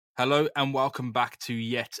Hello and welcome back to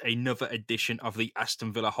yet another edition of the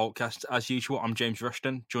Aston Villa Holtcast. As usual, I'm James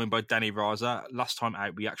Rushton, joined by Danny Raza. Last time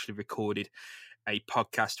out, we actually recorded a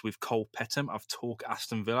podcast with Cole Pettam of Talk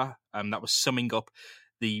Aston Villa. That was summing up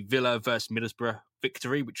the Villa versus Middlesbrough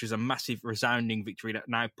victory, which was a massive, resounding victory that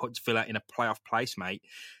now puts Villa in a playoff place, mate.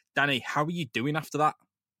 Danny, how are you doing after that?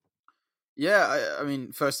 Yeah, I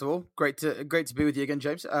mean, first of all, great to be with you again,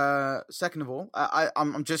 James. Second of all,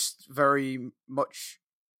 I'm just very much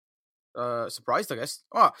surprised, I guess.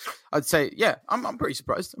 Oh, I'd say, yeah, I'm pretty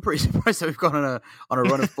surprised. I'm pretty surprised that we've gone on a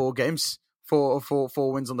run of 4 games, four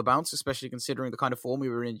wins on the bounce, especially considering the kind of form we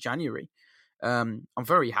were in January. I'm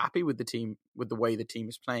very happy with the team, with the way the team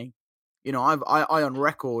is playing. You know, I on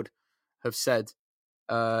record have said,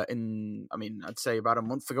 I'd say about a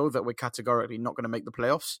month ago that we're categorically not going to make the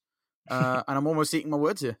playoffs. And I'm almost eating my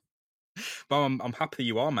words here. Well, I'm happy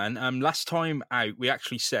you are, man. Last time out, we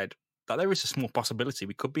actually said that there is a small possibility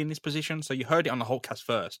we could be in this position. So you heard it on the Holtcast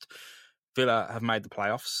first. Villa have made the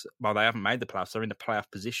playoffs. Well, they haven't made the playoffs. They're in the playoff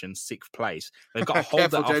position, 6th place. They've got to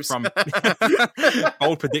hold that off from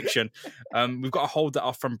bold prediction. We've got to hold that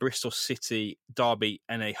off from Bristol City, Derby,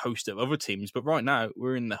 and a host of other teams. But right now,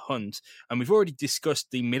 we're in the hunt, and we've already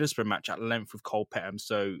discussed the Middlesbrough match at length with Cole Pettam.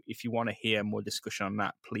 So if you want to hear more discussion on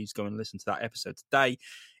that, please go and listen to that episode. Today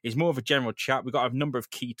is more of a general chat. We've got a number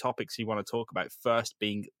of key topics we want to talk about. First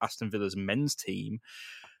being Aston Villa's men's team.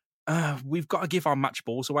 We've got to give our match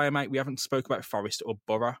balls away, mate. We haven't spoke about Forest or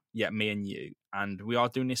Borough yet, me and you. And we are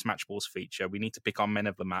doing this match balls feature. We need to pick our men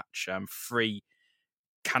of the match. 3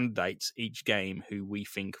 candidates each game who we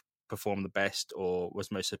think performed the best or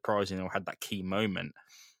was most surprising or had that key moment.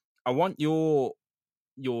 I want your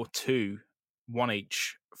 2, 1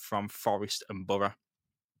 each from Forest and Borough.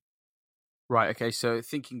 Right. Okay. So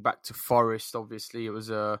thinking back to Forest, obviously it was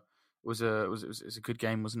a good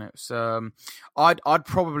game, wasn't it? So I'd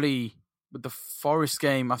probably, with the Forest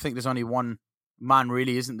game, I think there's only one man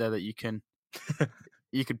really, isn't there, that you can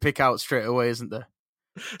pick out straight away, isn't there?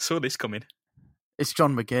 Saw this coming. It's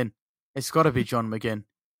John McGinn. It's got to be John McGinn.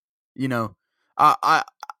 You know, I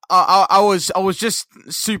was just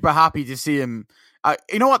super happy to see him.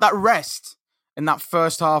 You know what, that rest in that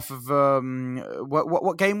first half of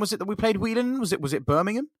what game was it that we played Whelan? Was it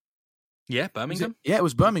Birmingham? Yeah, Birmingham. It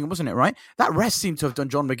was Birmingham, wasn't it, right? That rest seemed to have done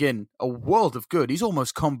John McGinn a world of good. He's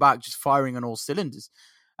almost come back just firing on all cylinders.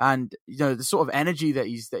 And, you know, the sort of energy that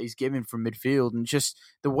he's given from midfield and just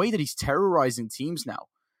the way that he's terrorizing teams now.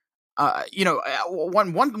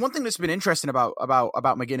 One thing that's been interesting about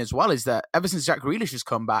McGinn as well is that ever since Jack Grealish has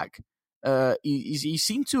come back, he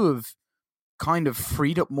seemed to have kind of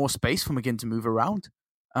freed up more space for McGinn to move around.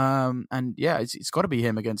 And yeah, it's got to be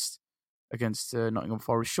him against Nottingham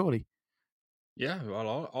Forest, surely. Yeah,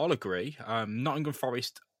 well, I'll agree. Nottingham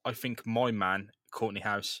Forest, I think my man, Courtney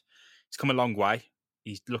House, he's come a long way.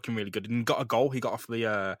 He's looking really good. And got a goal. He got off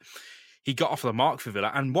the mark for Villa.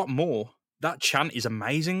 And what more, that chant is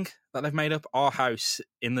amazing that they've made up. Our house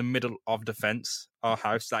in the middle of defence. Our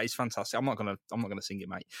house, that is fantastic. I'm not gonna sing it,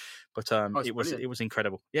 mate. But it was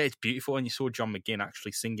incredible. Yeah, it's beautiful. And you saw John McGinn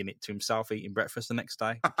actually singing it to himself, eating breakfast the next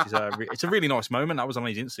day. Which is it's a really nice moment. That was on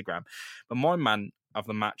his Instagram. But my man of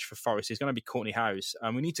the match for Forest is going to be Courtney House.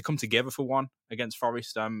 We need to come together for one against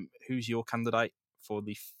Forest. Who's your candidate for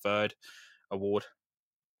the 3rd award?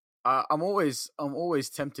 I'm always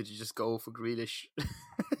tempted to just go for Grealish,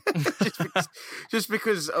 just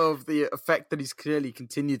because of the effect that he's clearly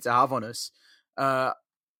continued to have on us.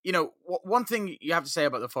 One thing you have to say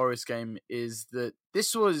about the Forest game is that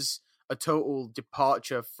this was a total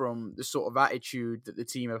departure from the sort of attitude that the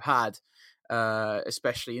team have had,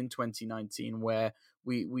 especially in 2019, where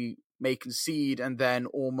we may concede and then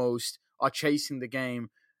almost are chasing the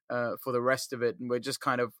game for the rest of it, and we're just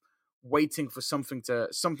kind of waiting for something to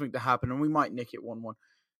happen, and we might nick it 1-1.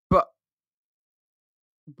 But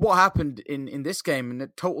what happened in this game, and the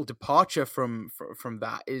total departure from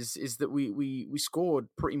that, is that we scored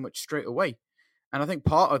pretty much straight away. And I think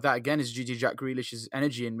part of that, again, is due to Jack Grealish's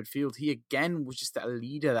energy in midfield. He, again, was just that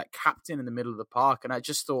leader, that captain in the middle of the park. And I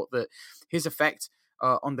just thought that his effect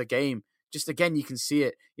on the game, just again, you can see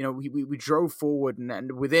it. You know, we drove forward,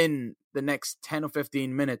 and within the next 10 or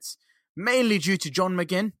 15 minutes, mainly due to John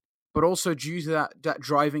McGinn, but also due to that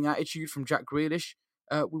driving attitude from Jack Grealish,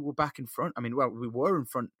 we were back in front. I mean, well, we were in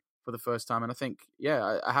front for the first time. And I think,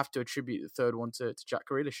 yeah, I have to attribute the 3rd one to Jack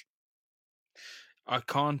Grealish. I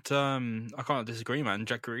can't disagree, man.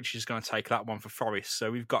 Jack Grealish is going to take that one for Forest. So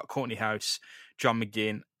we've got Courtney House, John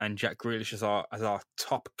McGinn, and Jack Grealish as our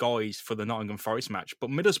top guys for the Nottingham Forest match.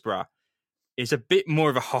 But Middlesbrough, is a bit more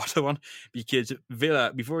of a harder one because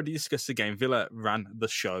Villa, we've already discussed the game. Villa ran the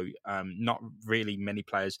show. Not really many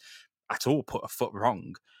players at all put a foot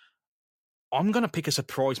wrong. I'm going to pick a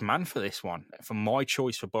surprise man for this one. For my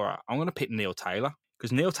choice for Borough, I'm going to pick Neil Taylor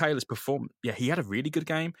because Neil Taylor's performed. Yeah, he had a really good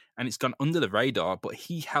game and it's gone under the radar, but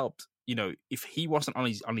he helped. If he wasn't on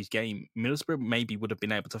his game, Middlesbrough maybe would have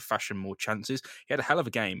been able to fashion more chances. He had a hell of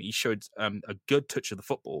a game. He showed a good touch of the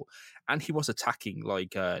football, and he was attacking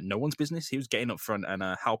like no one's business. He was getting up front and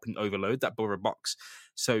helping overload that Borough box.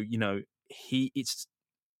 So I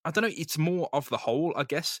don't know. It's more of the whole, I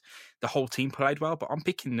guess. The whole team played well, but I'm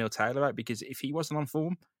picking Neil Taylor out because if he wasn't on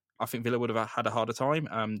form, I think Villa would have had a harder time.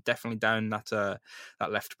 Definitely down that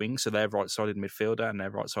left wing, so their right-sided midfielder and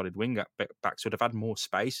their right-sided wing backs would have had more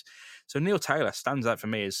space. So Neil Taylor stands out for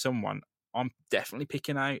me as someone I'm definitely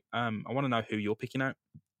picking out. I want to know who you're picking out.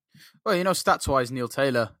 Well, stats-wise, Neil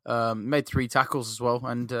Taylor made 3 tackles as well,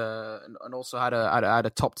 and also had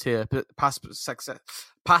a top-tier pass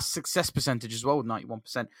success percentage as well with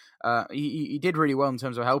 91%. He did really well in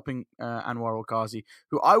terms of helping Anwar El-Ghazi,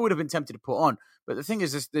 who I would have been tempted to put on. But the thing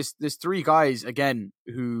is, there's 3 guys again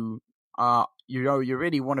who you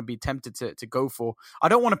really want to be tempted to go for. I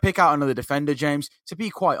don't want to pick out another defender, James. To be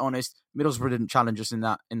quite honest, Middlesbrough didn't challenge us in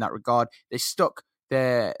that regard. They stuck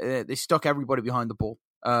everybody behind the ball.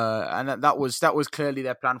 And that was clearly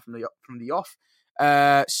their plan from the off.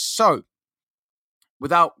 So,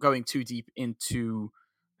 without going too deep into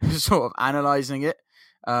sort of analyzing it,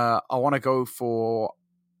 I want to go for.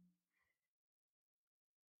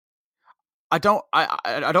 I don't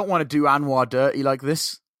want to do Anwar dirty like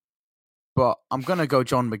this, but I'm gonna go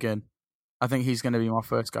John McGinn. I think he's going to be my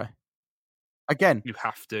first guy. Again, you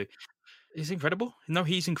have to. He's incredible. No,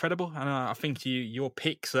 he's incredible. And I think your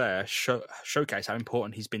picks there showcase how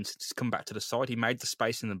important he's been to come back to the side. He made the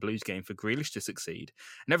space in the Blues game for Grealish to succeed.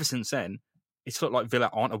 And ever since then, it's looked like Villa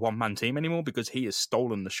aren't a one-man team anymore because he has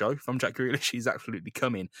stolen the show from Jack Grealish. He's absolutely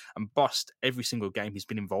come in and bossed every single game he's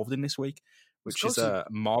been involved in this week, which is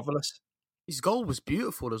marvellous. His goal was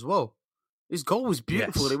beautiful as well. His goal was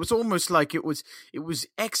beautiful. Yes. It was almost like it was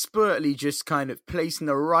expertly just kind of placed in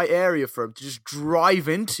the right area for him to just drive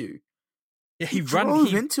into. Yeah, he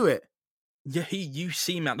drove into it. Yeah, you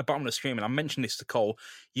see him at the bottom of the screen, and I mentioned this to Cole.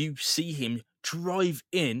 You see him drive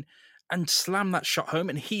in and slam that shot home,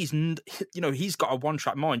 and he's got a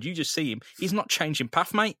one-track mind. You just see him; he's not changing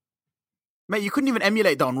path, mate. Mate, you couldn't even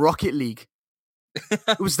emulate that on Rocket League.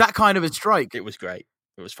 It was that kind of a strike. It was great.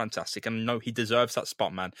 It was fantastic, and no, he deserves that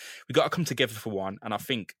spot, man. We got to come together for one, and I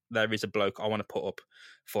think there is a bloke I want to put up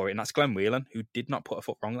for it, and that's Glenn Whelan, who did not put a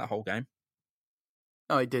foot wrong that whole game.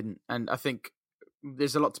 No, he didn't, and I think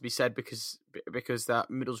there's a lot to be said because that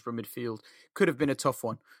Middlesbrough midfield could have been a tough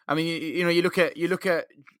one. I mean, you look at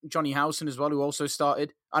Johnny Howson as well, who also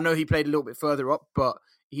started. I know he played a little bit further up, but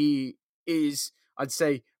he is, I'd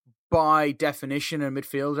say, by definition, a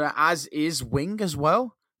midfielder, as is Wing as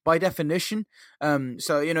well, by definition. So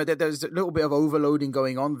there's a little bit of overloading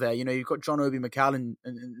going on there. You've got John Obi Mikel and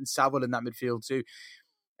Saville in that midfield too.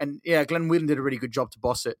 And yeah, Glenn Whelan did a really good job to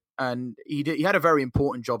boss it, and he had a very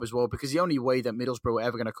important job as well because the only way that Middlesbrough were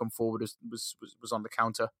ever going to come forward was on the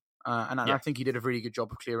counter, I think he did a really good job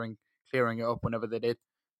of clearing it up whenever they did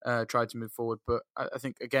try to move forward. But I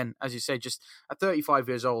think again, as you say, just at 35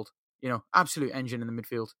 years old, absolute engine in the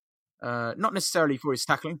midfield. Not necessarily for his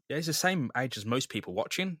tackling. Yeah, he's the same age as most people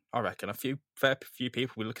watching. I reckon a fair few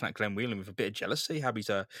people were looking at Glenn Whelan with a bit of jealousy, how he's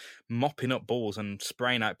mopping up balls and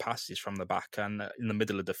spraying out passes from the back and in the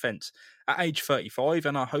middle of defence at age 35.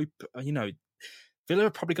 And I hope, Villa are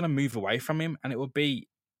probably going to move away from him, and it will be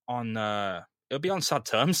on sad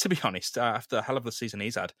terms, to be honest, after the hell of the season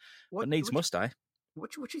he's had. But must, eh?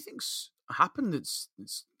 What do you think's happened that's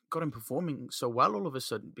got him performing so well all of a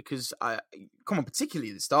sudden? Because particularly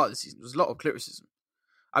at the start of the season, there was a lot of criticism.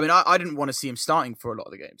 I mean, I didn't want to see him starting for a lot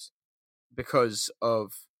of the games because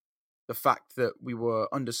of the fact that we were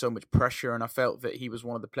under so much pressure, and I felt that he was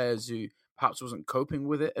one of the players who perhaps wasn't coping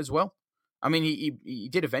with it as well. I mean, he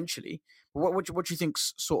did eventually. But what do you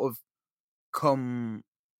think's sort of come?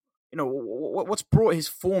 What's brought his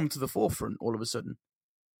form to the forefront all of a sudden?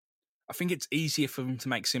 I think it's easier for him to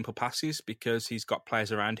make simple passes because he's got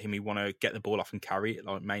players around him who want to get the ball off and carry it,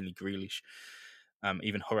 like mainly Grealish.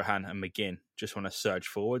 Even Hourihane and McGinn just want to surge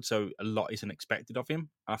forward. So a lot isn't expected of him.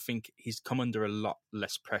 I think he's come under a lot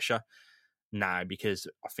less pressure now because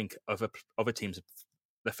I think other teams,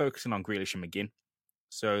 they're focusing on Grealish and McGinn.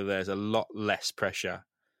 So there's a lot less pressure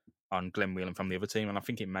on Glenn Whelan from the other team. And I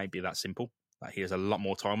think it may be that simple. That he has a lot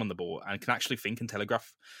more time on the ball and can actually think and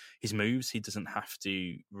telegraph his moves. He doesn't have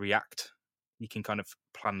to react you can kind of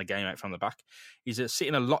plan the game out from the back. He's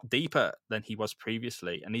sitting a lot deeper than he was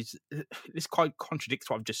previously, and this quite contradicts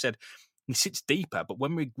what I've just said. He sits deeper, but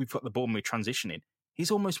when we've got the ball and we're transitioning,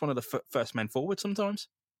 he's almost one of the first men forward sometimes.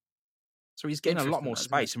 So he's getting a lot more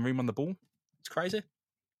space and room on the ball. It's crazy.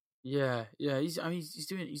 Yeah. He's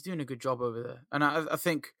doing a good job over there, and I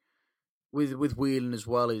think with Whelan as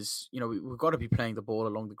well is we've got to be playing the ball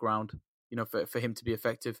along the ground. For him to be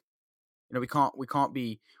effective, we can't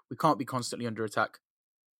be constantly under attack.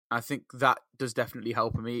 I think that does definitely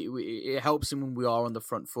help him. It helps him when we are on the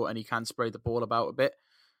front foot and he can spray the ball about a bit.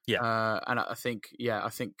 Yeah, and I think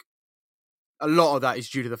a lot of that is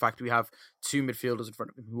due to the fact that we have two midfielders in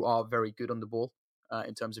front of him who are very good on the ball,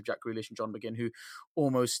 in terms of Jack Grealish and John McGinn, who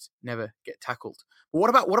almost never get tackled. But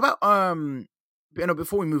what about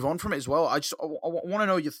before we move on from it as well, I want to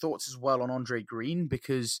know your thoughts as well on Andre Green,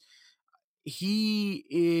 because he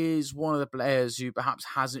is one of the players who perhaps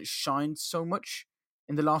hasn't shined so much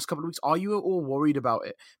in the last couple of weeks. Are you at all worried about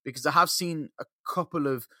it? Because I have seen a couple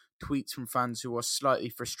of tweets from fans who are slightly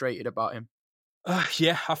frustrated about him.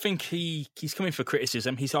 Yeah, I think he's coming for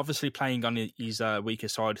criticism. He's obviously playing on his weaker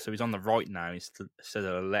side, so he's on the right now instead of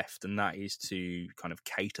the left, and that is to kind of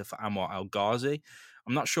cater for Anwar El Ghazi.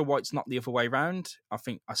 I'm not sure why it's not the other way around. I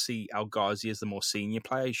think I see El Ghazi as the more senior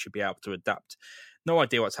player. He should be able to adapt. No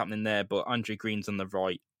idea what's happening there, but Andre Green's on the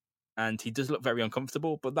right, and he does look very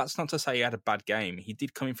uncomfortable. But that's not to say he had a bad game. He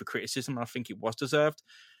did come in for criticism, and I think it was deserved.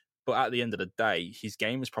 But at the end of the day, his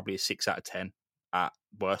game was probably a 6 out of 10 at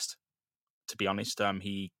worst. To be honest,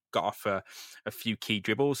 he got off a few key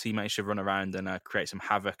dribbles. He managed to run around and create some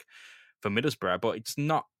havoc for Middlesbrough, but it's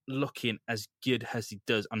not looking as good as he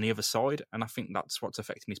does on the other side. And I think that's what's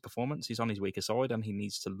affecting his performance. He's on his weaker side, and he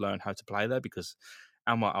needs to learn how to play there because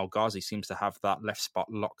Anwar El Ghazi seems to have that left spot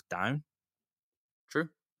locked down. True.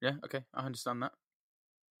 Yeah. Okay. I understand that.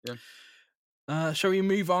 Yeah. Shall we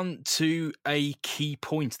move on to a key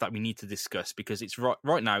point that we need to discuss, because it's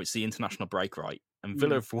right now it's the international break, right? And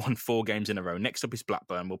Villa have won 4 games in a row. Next up is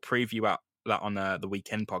Blackburn. We'll preview that on the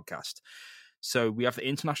weekend podcast. So we have the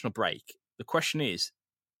international break. The question is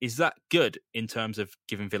that good in terms of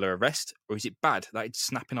giving Villa a rest, or is it bad that it's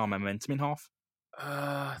snapping our momentum in half?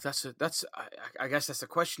 I guess that's a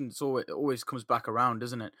question. It always comes back around,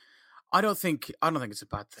 doesn't it? I don't think it's a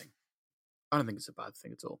bad thing. I don't think it's a bad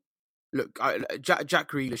thing at all. Look,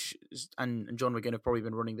 Jack Grealish and John McGinn have probably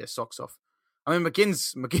been running their socks off. I mean,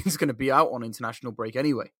 McGinn's going to be out on international break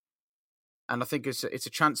anyway, and I think it's a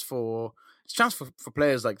chance for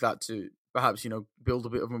players like that to perhaps build a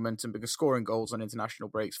bit of momentum, because scoring goals on international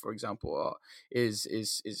breaks, for example,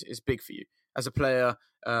 is big for you as a player.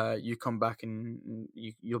 You come back and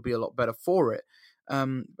you'll be a lot better for it. But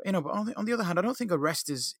on the other hand, I don't think a rest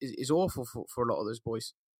is awful for a lot of those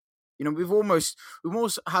boys. We've almost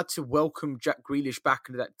had to welcome Jack Grealish back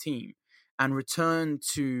into that team and return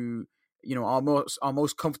to our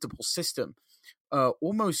most comfortable system,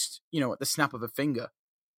 almost at the snap of a finger.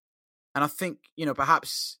 And I think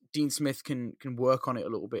perhaps Dean Smith can work on it a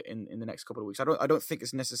little bit in the next couple of weeks. I don't think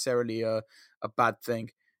it's necessarily a bad thing,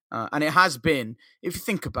 and it has been. If you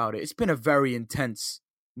think about it, it's been a very intense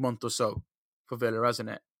month or so for Villa, hasn't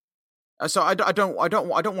it? So I don't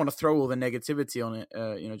want to throw all the negativity on it,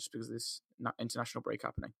 just because of this international break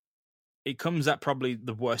happening. It comes at probably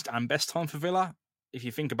the worst and best time for Villa. If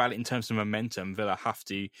you think about it in terms of momentum, Villa have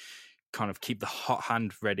to kind of keep the hot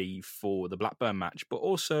hand ready for the Blackburn match, but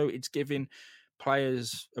also it's giving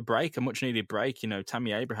players a break, a much needed break.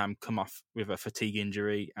 Tammy Abraham come off with a fatigue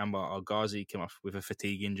injury, and El Ghazi come off with a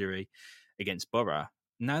fatigue injury against Borough.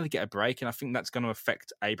 Now they get a break, and I think that's going to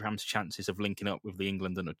affect Abraham's chances of linking up with the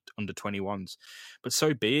England under 21s. But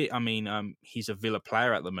so be it. I mean, he's a Villa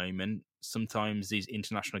player at the moment. Sometimes these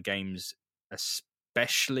international games,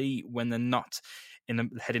 especially when they're not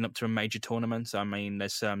heading up to a major tournament. I mean,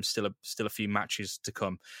 there's still a few matches to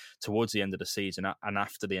come towards the end of the season and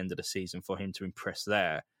after the end of the season for him to impress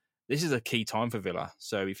there. This is a key time for Villa.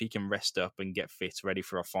 So if he can rest up and get fit, ready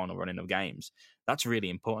for our final running of games, that's really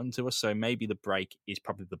important to us. So maybe the break is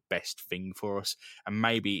probably the best thing for us. And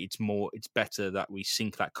maybe it's better that we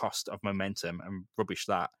sink that cost of momentum and rubbish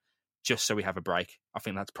that just so we have a break. I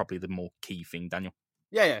think that's probably the more key thing, Daniel.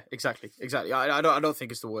 Yeah, exactly. I don't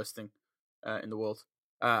think it's the worst thing in the world.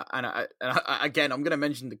 Again, I'm going to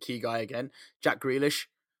mention the key guy again, Jack Grealish.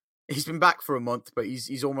 He's been back for a month, but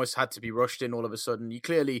he's almost had to be rushed in all of a sudden. He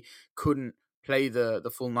clearly couldn't play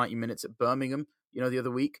the full 90 minutes at Birmingham, the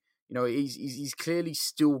other week. He's clearly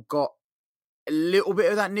still got a little bit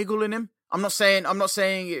of that niggle in him. I'm not saying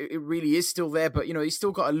it really is still there, but he's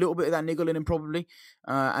still got a little bit of that niggle in him probably,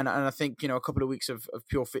 and I think a couple of weeks of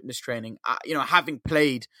pure fitness training, having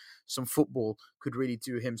played some football could really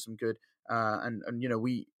do him some good. And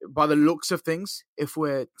we, by the looks of things, if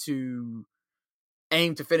we're to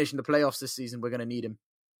aim to finish in the playoffs this season, we're going to need him.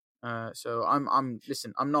 So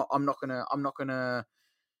listen, I'm not gonna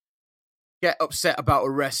get upset about a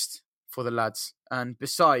rest for the lads. And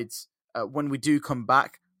besides, when we do come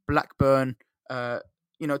back, Blackburn,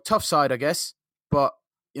 tough side, I guess, but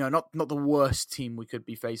not the worst team we could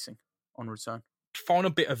be facing on return. Final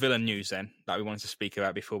bit of Villa news then that we wanted to speak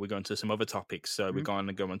about before we go into some other topics. So we're going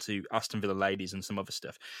to go on to Aston Villa ladies and some other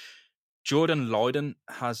stuff. Jordan Lydon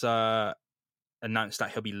has announced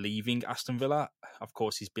that he'll be leaving Aston Villa. Of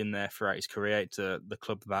course, he's been there throughout his career. It's the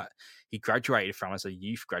club that he graduated from as a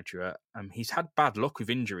youth graduate. He's had bad luck with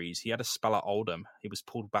injuries. He had a spell at Oldham. He was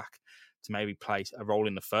pulled back to maybe play a role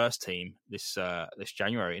in the first team this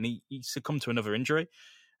January, and he succumbed to another injury,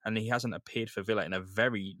 and he hasn't appeared for Villa in a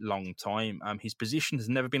very long time. His position has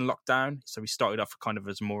never been locked down, so he started off kind of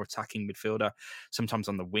as a more attacking midfielder, sometimes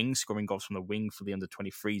on the wing, scoring goals from the wing for the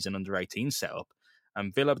under-23s and under-18 setup.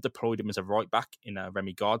 Villa deployed him as a right back in a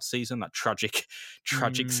Remy Gard season, that tragic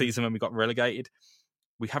season when we got relegated.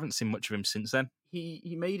 We haven't seen much of him since then.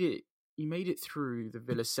 He made it through the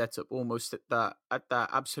Villa setup almost at that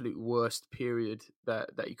absolute worst period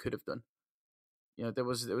that he could have done. There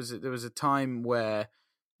was a time where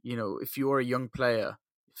if you're a young player,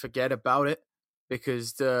 forget about it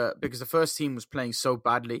because the first team was playing so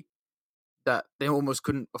badly that they almost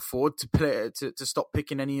couldn't afford to stop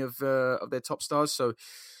picking any of their top stars. So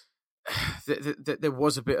there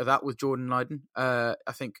was a bit of that with Jordan Lydon. I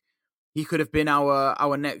think he could have been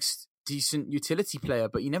our next decent utility player,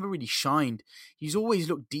 but he never really shined. He's always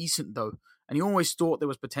looked decent though, and he always thought there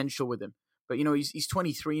was potential with him. But he's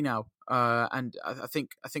 23 now, and I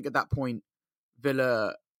think at that point,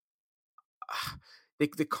 Villa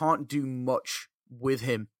they can't do much with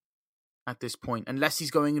him. At this point, unless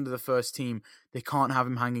he's going into the first team, they can't have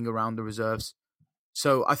him hanging around the reserves.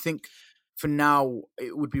 So I think for now,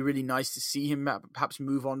 it would be really nice to see him perhaps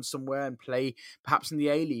move on somewhere and play perhaps in the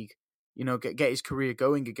A-League, get his career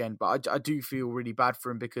going again. But I do feel really bad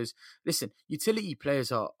for him because, listen, utility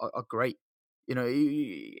players are great.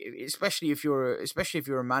 Especially if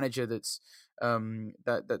you're a manager that's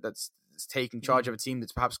taking charge of a team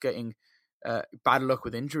that's perhaps getting bad luck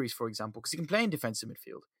with injuries, for example, because he can play in defensive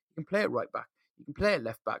midfield. You can play at right back. You can play at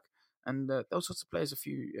left back, and those sorts of players are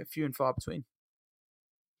few and far between.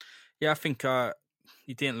 Yeah, I think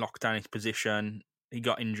he didn't lock down his position. He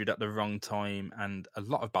got injured at the wrong time, and a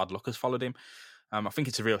lot of bad luck has followed him. I think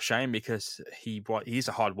it's a real shame because he's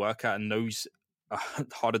a hard worker and knows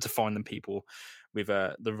harder to find than people with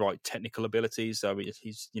the right technical abilities. So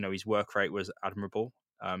his work rate was admirable.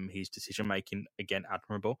 His decision making again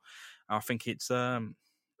admirable. I think it's a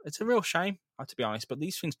real shame, to be honest, but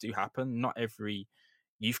these things do happen. Not every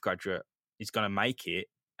youth graduate is going to make it.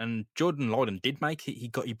 And Jordan Lydon did make it.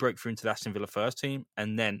 He broke through into the Aston Villa first team,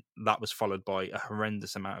 and then that was followed by a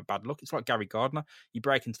horrendous amount of bad luck. It's like Gary Gardner. You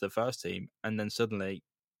break into the first team, and then suddenly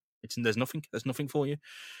there's nothing. There's nothing for you,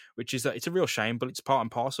 which is it's a real shame, but it's part and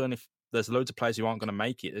parcel. And if there's loads of players who aren't going to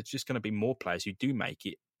make it, there's just going to be more players who do make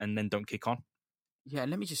it and then don't kick on. Yeah,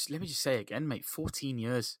 let me just say again, mate. 14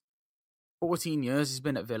 years. 14 years he's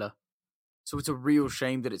been at Villa. So it's a real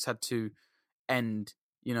shame that it's had to end,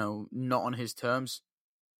 not on his terms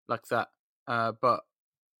like that. But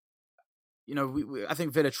I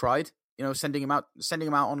think Villa tried. Sending him out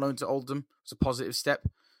on loan to Oldham was a positive step.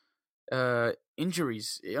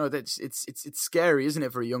 Injuries, it's scary, isn't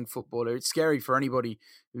it, for a young footballer? It's scary for anybody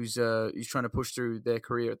who's trying to push through their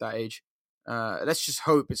career at that age. Let's just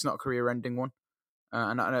hope it's not a career-ending one.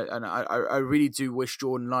 And I really do wish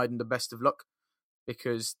Jordan Lydon the best of luck.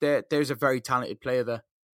 Because there's a very talented player there.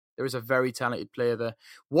 There is a very talented player there.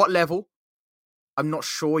 What level? I'm not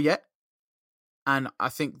sure yet. And I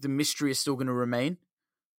think the mystery is still going to remain.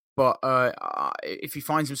 But if he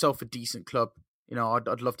finds himself a decent club,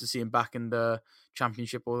 I'd love to see him back in the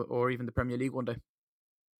Championship or even the Premier League one day.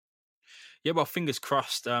 Yeah, well, fingers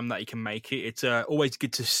crossed that he can make it. It's always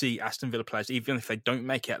good to see Aston Villa players, even if they don't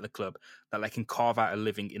make it at the club, that they can carve out a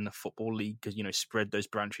living in the Football League because, spread those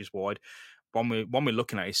branches wide. One we're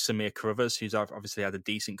looking at is Samir Carruthers, who's obviously had a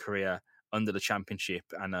decent career under the Championship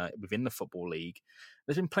and within the Football League.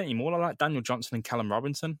 There's been plenty more like Daniel Johnson and Callum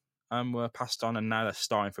Robinson were passed on, and now they're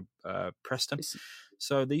starring for Preston.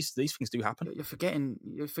 So these things do happen. You're forgetting.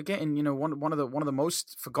 One of the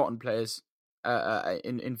most forgotten players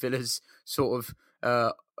in Villa's sort of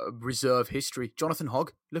reserve history. Jonathan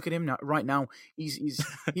Hogg, look at him now, right now. He's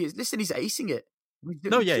listen, he's acing it.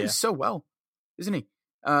 No, He's yeah, doing yeah. so well, isn't he?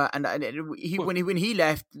 And he Well- when he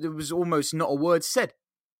left, there was almost not a word said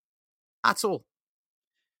at all.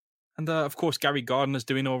 And of course, Gary Gardner's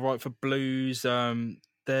doing all right for Blues.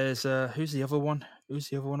 There's who's the other one? Who's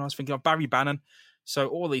the other one I was thinking of? Barry Bannon. So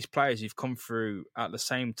all these players who've come through at the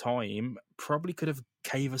same time probably could have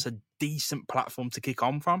gave us a decent platform to kick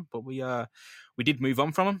on from, but we did move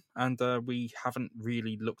on from them, and we haven't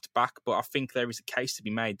really looked back. But I think there is a case to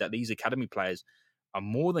be made that these academy players are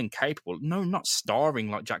more than capable. No, not starring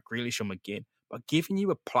like Jack Grealish or McGinn, but giving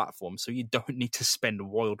you a platform so you don't need to spend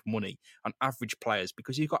wild money on average players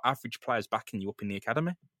because you've got average players backing you up in the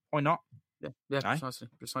academy. Why not? Yeah, Aye.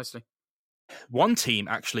 precisely. One team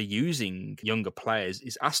actually using younger players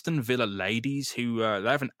is Aston Villa Ladies, who they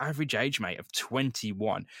have an average age mate of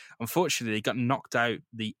 21. Unfortunately, they got knocked out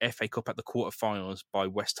the FA Cup at the quarterfinals by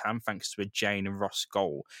West Ham thanks to a Jane Ross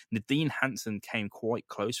goal. Nadine Hansen came quite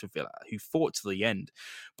close for Villa, who fought to the end,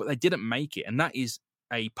 but they didn't make it, and that is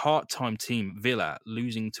a part-time team, Villa,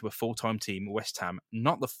 losing to a full-time team, West Ham,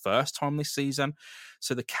 not the first time this season.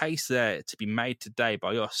 So the case there to be made today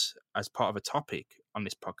by us as part of a topic on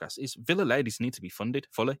this podcast is Villa Ladies need to be funded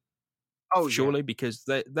fully. Oh, surely, yeah. because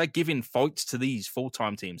they're giving fights to these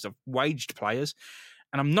full-time teams of waged players.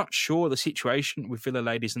 And I'm not sure the situation with Villa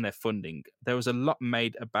Ladies and their funding. There was a lot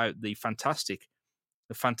made about the fantastic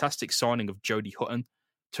signing of Jodie Hutton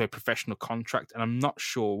to a professional contract, and I'm not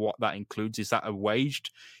sure what that includes. Is that a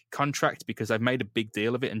waged contract? Because they've made a big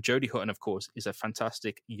deal of it, and Jodie Hutton, of course, is a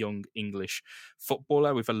fantastic young English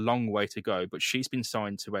footballer with a long way to go, but she's been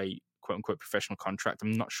signed to a quote-unquote professional contract.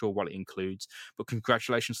 I'm not sure what it includes, but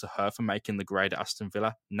congratulations to her for making the grade at Aston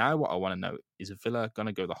Villa. Now what I want to know is, Villa going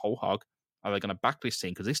to go the whole hog? Are they going to back this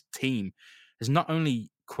team? Because this team has not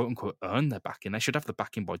only quote-unquote earned their backing, they should have the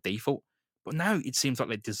backing by default. But now it seems like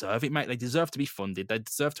they deserve it, mate. They deserve to be funded. They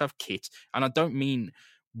deserve to have kit. And I don't mean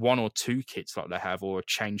one or two kits like they have or a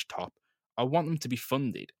change top. I want them to be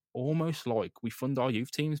funded almost like we fund our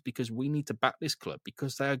youth teams, because we need to back this club,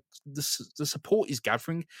 because the support is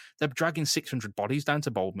gathering. They're dragging 600 bodies down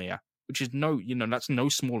to Boldmere, which is that's no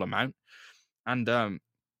small amount. And I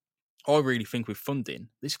really think with funding,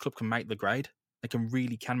 this club can make the grade. They can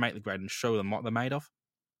make the grade and show them what they're made of.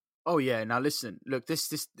 Oh yeah. Now listen, look,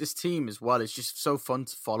 this team as well is just so fun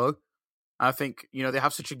to follow. I think they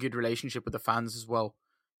have such a good relationship with the fans as well.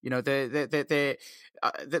 They're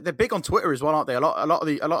big on Twitter as well, aren't they? A lot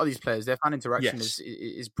of these players, their fan interaction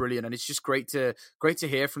is brilliant, and it's just great to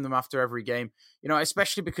hear from them after every game.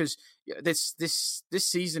 Especially because this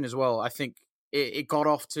season as well, I think it got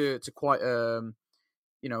off to quite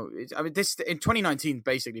this in 2019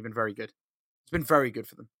 basically been very good. It's been very good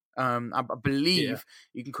for them. I believe,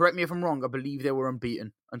 you can correct me if I'm wrong, I believe they were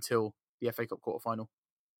unbeaten until the FA Cup quarterfinal.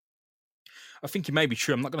 I think it may be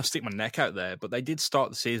true. I'm not going to stick my neck out there, but they did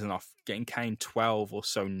start the season off getting caned 12 or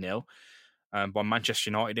so nil by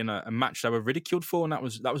Manchester United in a match they were ridiculed for, and that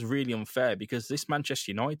was really unfair, because this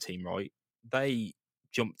Manchester United team, right, they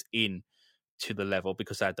jumped in to the level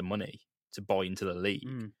because they had the money to buy into the league,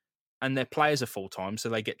 and their players are full-time, so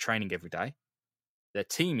they get training every day. Their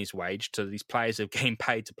team is waged, so these players are getting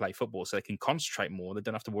paid to play football, so they can concentrate more. They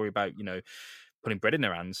don't have to worry about putting bread in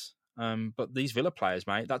their hands. But these Villa players,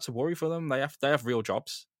 mate, that's a worry for them. They have real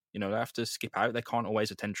jobs. They have to skip out. They can't always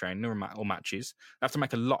attend training or matches. They have to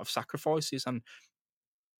make a lot of sacrifices. And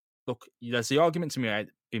look, there's the argument to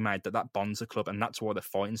be made that bonds the club, and that's why they're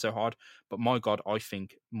fighting so hard. But my God, I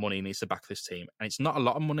think money needs to back this team, and it's not a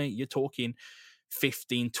lot of money. You're talking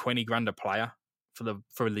 15, 20 grand a player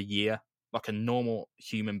for the year, like a normal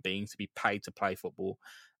human being to be paid to play football.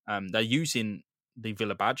 They're using the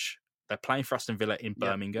Villa badge. They're playing for Aston Villa in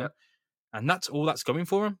Birmingham. Yep. And that's all that's going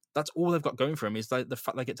for them. That's all they've got going for them, is the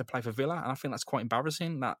fact they get to play for Villa. And I think that's quite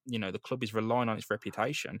embarrassing that, the club is relying on its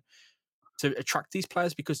reputation to attract these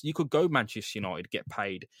players, because you could go Manchester United, get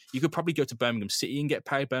paid. You could probably go to Birmingham City and get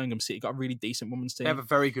paid. Birmingham City got a really decent women's team. They have a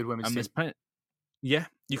very good women's team. Yeah,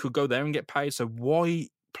 you could go there and get paid. So why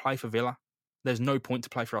play for Villa? There's no point to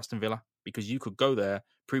play for Aston Villa, because you could go there,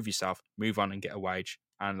 prove yourself, move on and get a wage.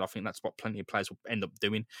 And I think that's what plenty of players will end up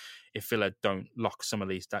doing if Villa don't lock some of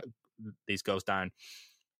these girls down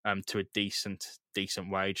to a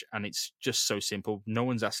decent wage. And it's just so simple. No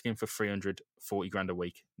one's asking for 340 grand a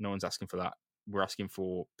week. No one's asking for that. We're asking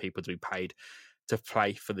for people to be paid to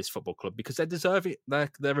play for this football club, because they deserve it.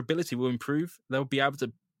 Their ability will improve. They'll be able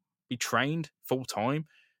to be trained full time.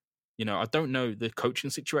 I don't know the coaching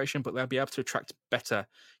situation, but they'll be able to attract better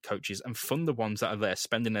coaches and fund the ones that are there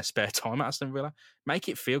spending their spare time at Aston Villa. Make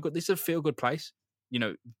it feel good. This is a feel-good place.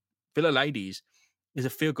 Villa Ladies, is a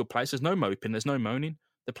feel good place. There's no moping, there's no moaning.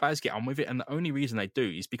 The players get on with it, and the only reason they do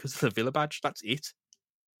is because of the Villa badge. That's it.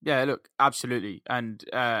 Yeah, look, absolutely, and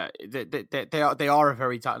they are a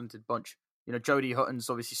very talented bunch. You know, Jody Hutton's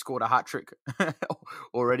obviously scored a hat trick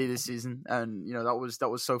already this season, and you know that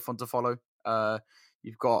was so fun to follow.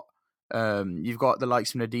 You've got the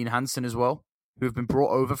likes of Nadine Hansen as well, who have been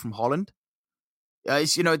brought over from Holland.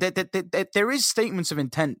 It's, you know, there is statements of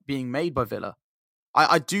intent being made by Villa.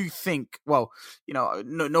 I do think, well, you know,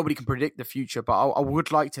 nobody can predict the future, but I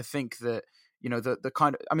would like to think that, you know, the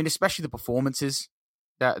kind of, I mean, especially the performances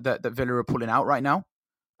that Villa are pulling out right now.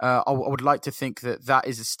 I would like to think that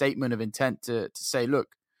is a statement of intent to say, look,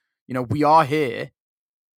 you know, we are here,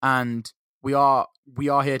 and we are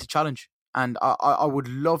here to challenge. And I would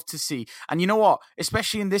love to see, and you know what,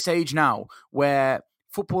 especially in this age now where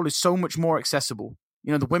football is so much more accessible.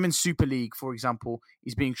 You know, the Women's Super League, for example,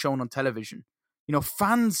 is being shown on television. You know,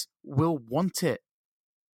 fans will want it.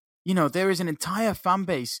 You know, there is an entire fan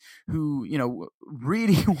base who, you know,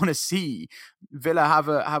 really want to see Villa have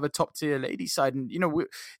a top tier ladies side. And, you know,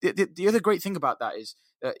 the other great thing about that is,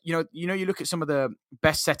 you look at some of the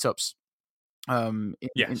best setups in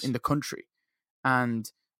the country,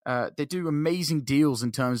 and they do amazing deals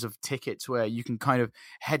in terms of tickets where you can kind of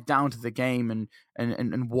head down to the game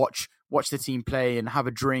and watch the team play and have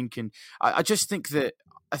a drink. And I just think that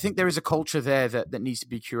there is a culture there that needs to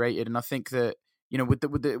be curated. And I think that, you know, with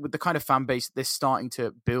the kind of fan base they're starting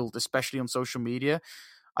to build, especially on social media,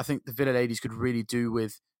 I think the Villa ladies could really do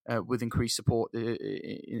with increased support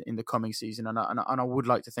in the coming season. And I would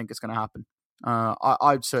like to think it's going to happen.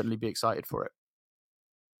 I'd certainly be excited for it.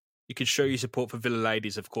 You can show your support for Villa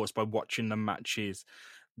ladies, of course, by watching the matches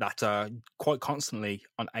that are quite constantly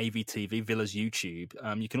on AVTV, Villa's YouTube.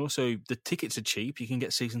 You can also, the tickets are cheap. You can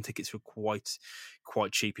get season tickets for quite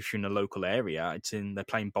cheap if you're in a local area. They're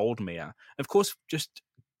playing Boldmere. Of course, just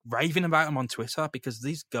raving about them on Twitter, because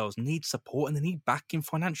these girls need support and they need backing,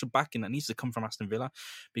 financial backing that needs to come from Aston Villa,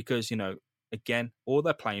 because, you know, again, all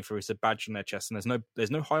they're playing for is a badge on their chest, and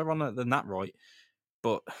there's no higher honour than that, right?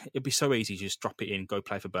 But it'd be so easy to just drop it in, go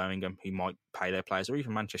play for Birmingham, who might pay their players, or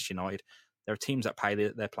even Manchester United. There are teams that pay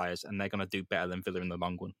their players, and they're going to do better than Villa in the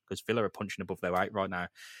long run, because Villa are punching above their weight right now,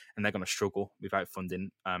 and they're going to struggle without funding.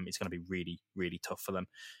 It's going to be really, really tough for them.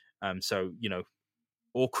 So, you know,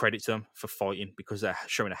 all credit to them for fighting, because they're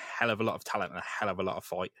showing a hell of a lot of talent and a hell of a lot of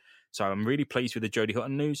fight. So I'm really pleased with the Jody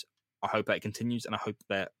Hutton news. I hope that it continues, and I hope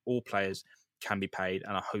that all players can be paid,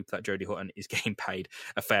 and I hope that Jody Hutton is getting paid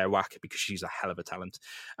a fair whack, because she's a hell of a talent.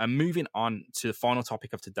 Moving on to the final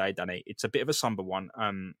topic of today, Danny, it's a bit of a somber one.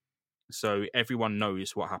 So everyone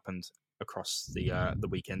knows what happened across the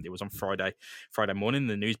weekend. It was on Friday morning.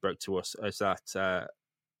 The news broke to us as that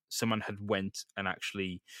someone had went and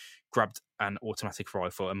actually grabbed an automatic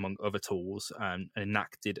rifle among other tools and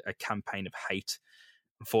enacted a campaign of hate,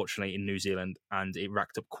 unfortunately, in New Zealand, and it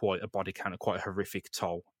racked up quite a body count, quite a horrific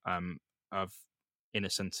toll of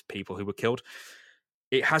innocent people who were killed.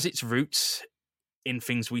 It has its roots in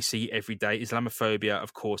things we see every day. Islamophobia,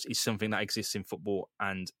 of course, is something that exists in football.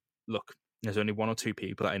 And look, there's only one or two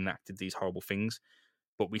people that enacted these horrible things,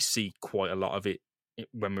 but we see quite a lot of it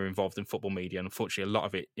when we're involved in football media. And unfortunately, a lot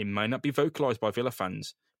of it may not be vocalised by Villa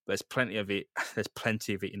fans, but there's plenty of it. There's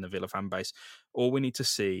plenty of it in the Villa fan base. All we need to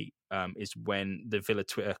see is when the Villa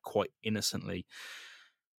Twitter quite innocently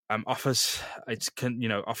offers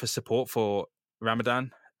support for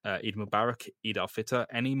Ramadan, Eid Mubarak, Eid al-Fitr,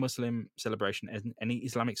 any Muslim celebration, any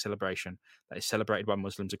Islamic celebration that is celebrated by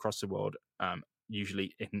Muslims across the world.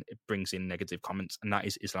 Usually it brings in negative comments, and that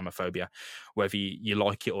is Islamophobia, whether you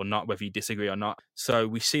like it or not, whether you disagree or not. So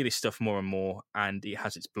we see this stuff more and more, and it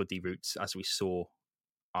has its bloody roots, as we saw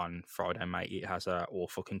on Friday, mate. It has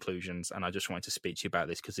awful conclusions, and I just wanted to speak to you about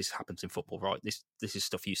this, because this happens in football, right? This is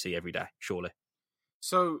stuff you see every day, surely.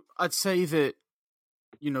 So I'd say that,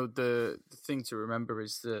 you know, the thing to remember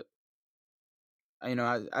is that, you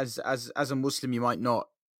know, as a Muslim, you might not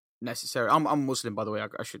necessarily. I'm Muslim, by the way.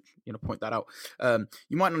 I should, you know, point that out.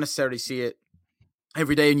 You might not necessarily see it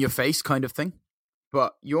every day in your face, kind of thing,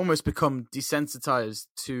 but you almost become desensitized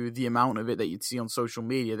to the amount of it that you'd see on social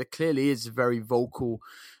media. There clearly is a very vocal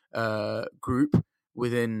group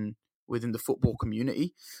within the football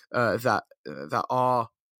community that are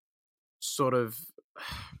sort of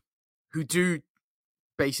who do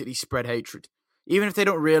basically spread hatred, even if they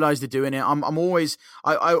don't realize they're doing it.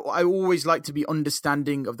 I always like to be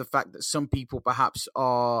understanding of the fact that some people perhaps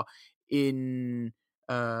are in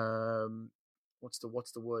what's the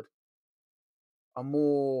word? Are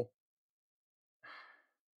more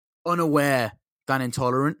unaware than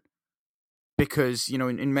intolerant, because, you know,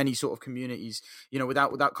 in many sort of communities, you know,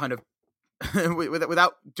 without kind of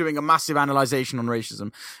without doing a massive analyzation on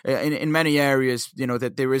racism, in many areas,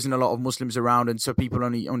 that there isn't a lot of Muslims around, and so people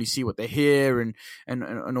only see what they hear and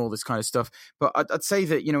all this kind of stuff. But I'd say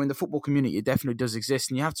that in the football community, it definitely does exist,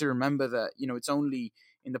 and you have to remember that it's only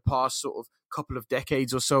in the past sort of couple of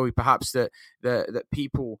decades or so, perhaps, that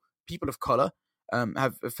people of color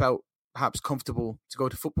have felt perhaps comfortable to go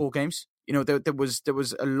to football games. There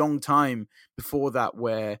was a long time before that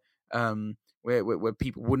where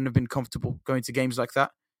people wouldn't have been comfortable going to games like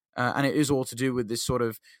that. And it is all to do with this sort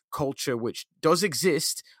of culture which does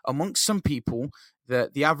exist amongst some people,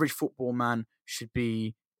 that the average football man should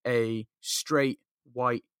be a straight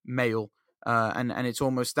white male. And it's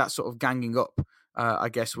almost that sort of ganging up, I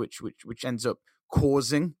guess, which ends up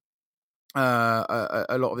causing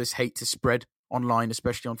a lot of this hate to spread online,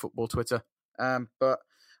 especially on football Twitter. But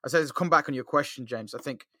I said, to come back on your question, James, I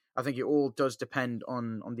think it all does depend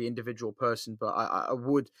on the individual person, but I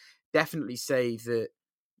would definitely say that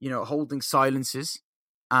holding silences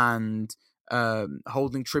and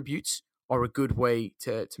holding tributes are a good way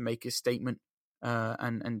to make a statement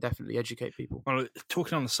and definitely educate people. Well,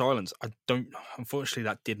 talking on the silence, unfortunately,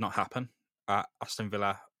 that did not happen at Aston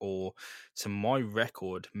Villa or, to my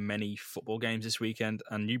record, many football games this weekend.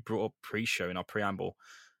 And you brought up pre-show in our preamble.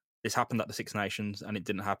 This happened at the Six Nations and it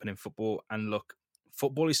didn't happen in football. And look,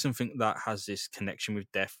 football is something that has this connection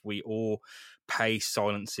with death. We all pay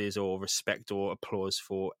silences or respect or applause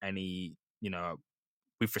for any,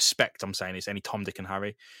 with respect, I'm saying, it's any Tom, Dick and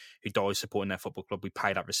Harry who dies supporting their football club. We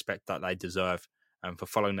pay that respect that they deserve for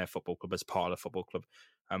following their football club as part of the football club.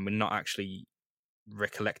 And we're not actually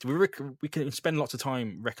recollect. We can spend lots of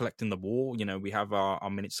time recollecting the war. We have our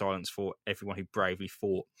minute silence for everyone who bravely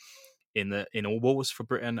fought in all wars for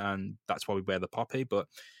Britain, and that's why we wear the poppy. But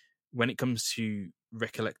when it comes to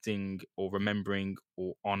recollecting or remembering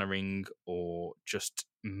or honouring or just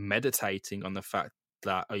meditating on the fact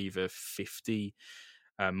that over 50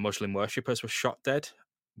 Muslim worshippers were shot dead,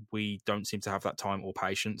 we don't seem to have that time or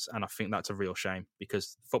patience. And I think that's a real shame,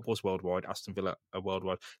 because football's worldwide, Aston Villa are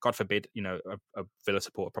worldwide. God forbid, a Villa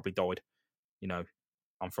supporter probably died,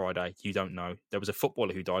 on Friday. You don't know. There was a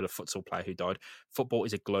footballer who died, a futsal player who died. Football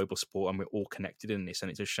is a global sport and we're all connected in this.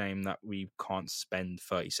 And it's a shame that we can't spend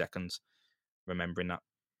 30 seconds remembering that.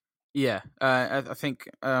 Yeah, I think,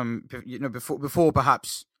 before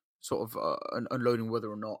perhaps sort of unloading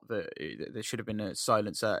whether or not there should have been a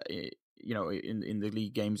silence in the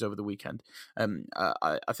league games over the weekend.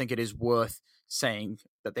 I think it is worth saying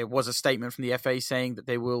that there was a statement from the FA saying that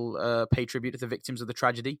they will pay tribute to the victims of the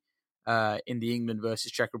tragedy in the England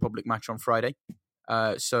versus Czech Republic match on Friday.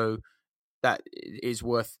 So that is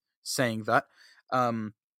worth saying that.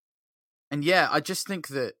 And yeah, I just think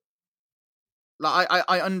that, like,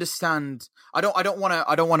 I understand. I don't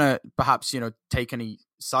want to perhaps take any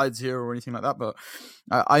sides here or anything like that, but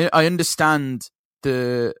I understand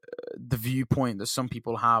the viewpoint that some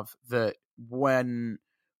people have, that when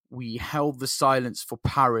we held the silence for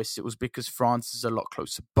Paris, it was because France is a lot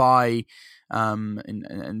closer by,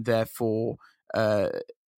 and therefore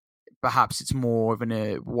perhaps it's more of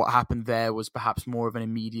what happened there was perhaps more of an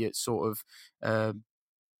immediate sort of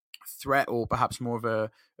threat, or perhaps more of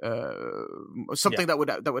a something that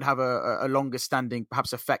would have a longer standing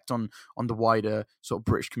perhaps effect on the wider sort of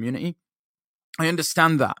British community. I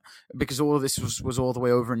understand that, because all of this was all the way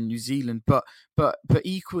over in New Zealand, but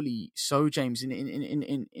equally so, James,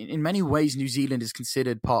 in many ways, New Zealand is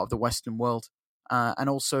considered part of the Western world, and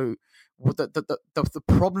also the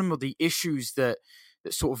problem or the issues that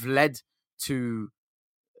sort of led to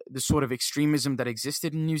the sort of extremism that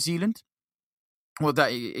existed in New Zealand, or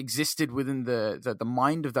that existed within the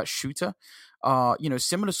mind of that shooter, are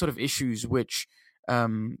similar sort of issues which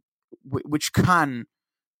can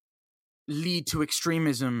lead to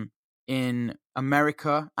extremism in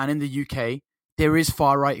America and in the UK. There is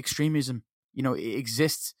far right extremism, it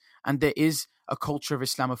exists, and there is a culture of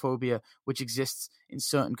Islamophobia which exists in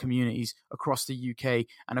certain communities across the UK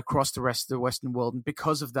and across the rest of the Western world. And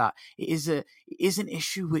because of that, it is an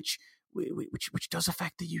issue which does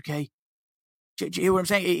affect the UK. Do you hear what I'm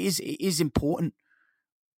saying? It is important.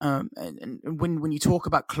 And when you talk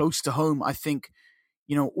about close to home, I think,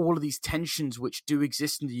 all of these tensions which do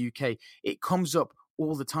exist in the UK, it comes up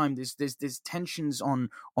all the time. There's tensions on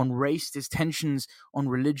race, there's tensions on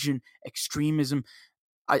religion, extremism.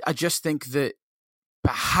 I just think that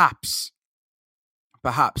perhaps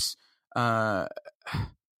I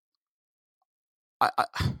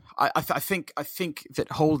think that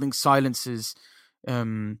holding silences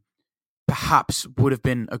perhaps would have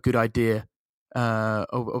been a good idea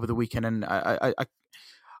over the weekend, and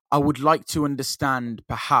I would like to understand,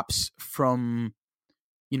 perhaps from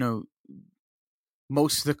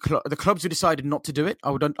most of the clubs who decided not to do it,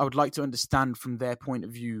 I would like to understand from their point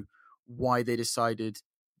of view why they decided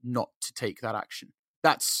not to take that action.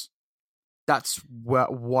 That's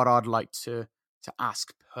what I'd like to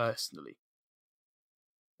ask personally.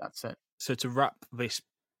 That's it. So to wrap this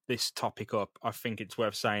topic up, I think it's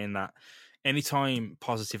worth saying that anytime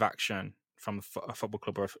positive action from a football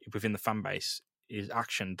club or within the fan base is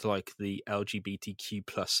actioned, like the LGBTQ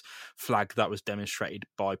plus flag that was demonstrated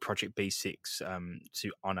by Project B6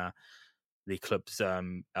 to honour the club's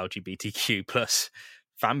LGBTQ plus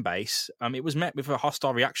fan base, it was met with a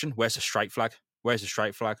hostile reaction. Where's the straight flag? Where's the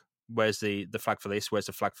straight flag? Where's the flag for this? Where's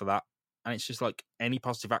the flag for that? And it's just like any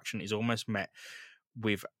positive action is almost met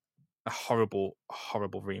with a horrible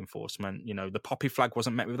reinforcement. You know, the poppy flag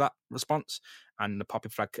wasn't met with that response, and the poppy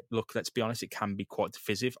flag, look, let's be honest, it can be quite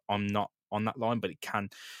divisive. I'm not on that line, but it can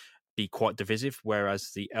be quite divisive.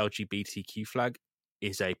 Whereas the LGBTQ flag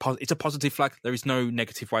is it's a positive flag. There is no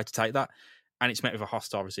negative way to take that, and it's met with a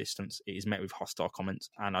hostile resistance. It is met with hostile comments,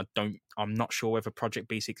 and I'm not sure whether Project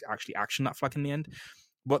B6 actually actioned that flag in the end.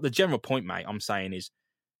 But the general point, mate, I'm saying is,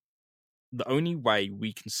 the only way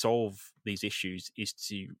we can solve these issues is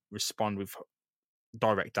to respond with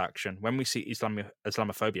direct action. When we see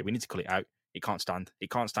Islamophobia, we need to call it out. It can't stand. It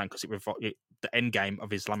can't stand because the end game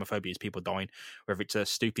of Islamophobia is people dying, whether it's a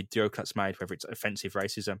stupid joke that's made, whether it's offensive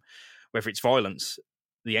racism, whether it's violence.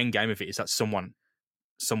 The end game of it is that someone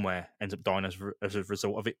somewhere ends up dying as a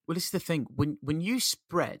result of it. Well, it's the thing. When you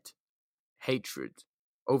spread hatred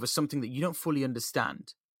over something that you don't fully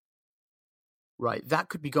understand, right, that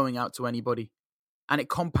could be going out to anybody, and it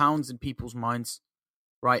compounds in people's minds,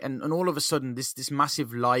 right? And all of a sudden, this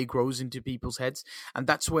massive lie grows into people's heads, and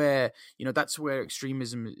that's where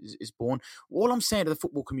extremism is born. All I'm saying to the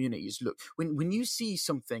football community is, look, when you see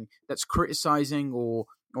something that's criticizing or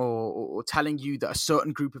telling you that a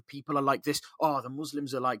certain group of people are like this, the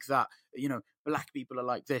Muslims are like that, black people are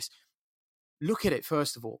like this, look at it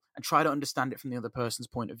first of all and try to understand it from the other person's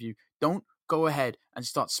point of view. Don't go ahead and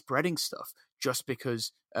start spreading stuff just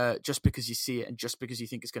because you see it and just because you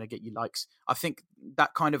think it's going to get you likes. I think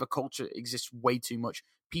that kind of a culture exists way too much.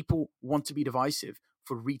 People want to be divisive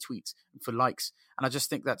for retweets and for likes, and I just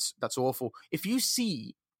think that's awful. If you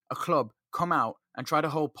see a club come out and try to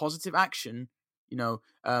hold positive action,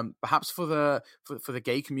 perhaps for the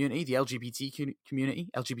gay community, the LGBT community,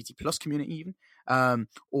 LGBT plus community even,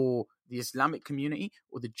 or the Islamic community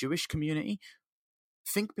or the Jewish community,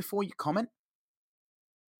 think before you comment.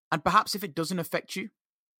 And perhaps if it doesn't affect you,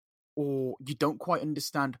 or you don't quite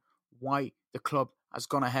understand why the club has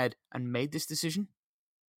gone ahead and made this decision,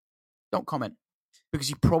 don't comment, because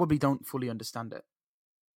you probably don't fully understand it.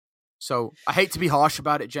 So I hate to be harsh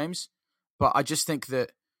about it, James, but I just think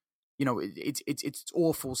that it's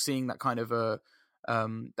awful seeing that kind of a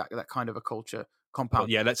that kind of a culture compound. Well,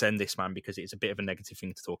 yeah, let's end this, man, because it's a bit of a negative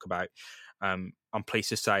thing to talk about. I'm pleased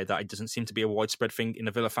to say that it doesn't seem to be a widespread thing in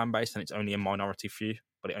the Villa fan base, and it's only a minority few,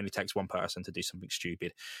 but it only takes one person to do something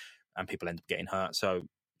stupid and people end up getting hurt. So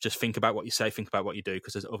just think about what you say, think about what you do,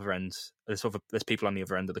 because there's people on the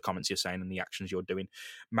other end of the comments you're saying and the actions you're doing.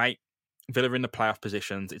 Mate, Villa are in the playoff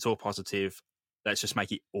positions. It's all positive. Let's just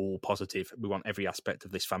make it all positive. We want every aspect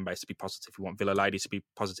of this fan base to be positive. We want Villa ladies to be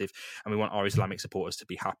positive, and we want our Islamic supporters to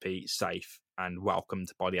be happy, safe, and welcomed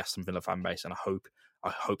by the Aston Villa fan base. And I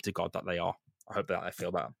hope to God that they are. I hope that they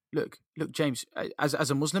feel better. Look, James. As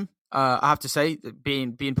a Muslim, I have to say that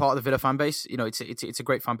being part of the Villa fan base, it's a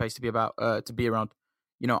great fan base to be around.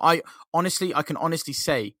 I can honestly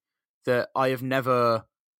say that I have never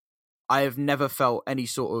felt any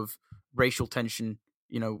sort of racial tension,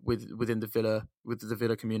 within the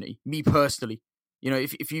Villa community. Me personally,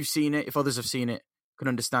 if you've seen it, if others have seen it, can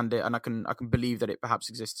understand it, and I can believe that it perhaps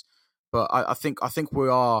exists. But I think we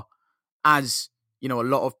are, as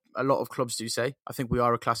a lot of clubs do say, I think we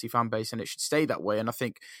are a classy fan base, and it should stay that way. And I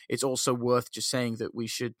think it's also worth just saying that we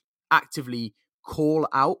should actively call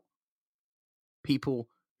out people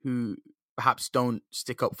who perhaps don't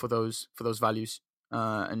stick up for those values.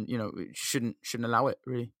 And shouldn't allow it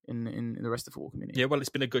really in the rest of the football community. Yeah, well, it's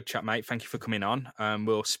been a good chat, mate. Thank you for coming on.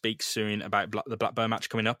 We'll speak soon about the Blackburn match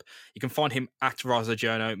coming up. You can find him at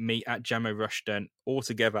Razajono, me at Jamo Rushton, all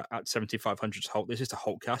together at 7500 Holt. This is the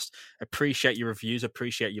Holtcast. Appreciate your reviews.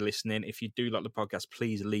 Appreciate you listening. If you do like the podcast,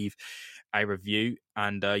 please leave a review.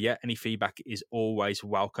 And any feedback is always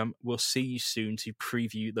welcome. We'll see you soon to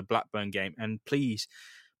preview the Blackburn game. And please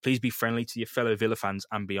be friendly to your fellow Villa fans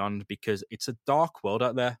and beyond, because it's a dark world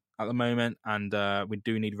out there at the moment, and we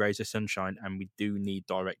do need rays of sunshine, and we do need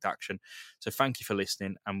direct action. So thank you for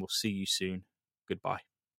listening, and we'll see you soon. Goodbye.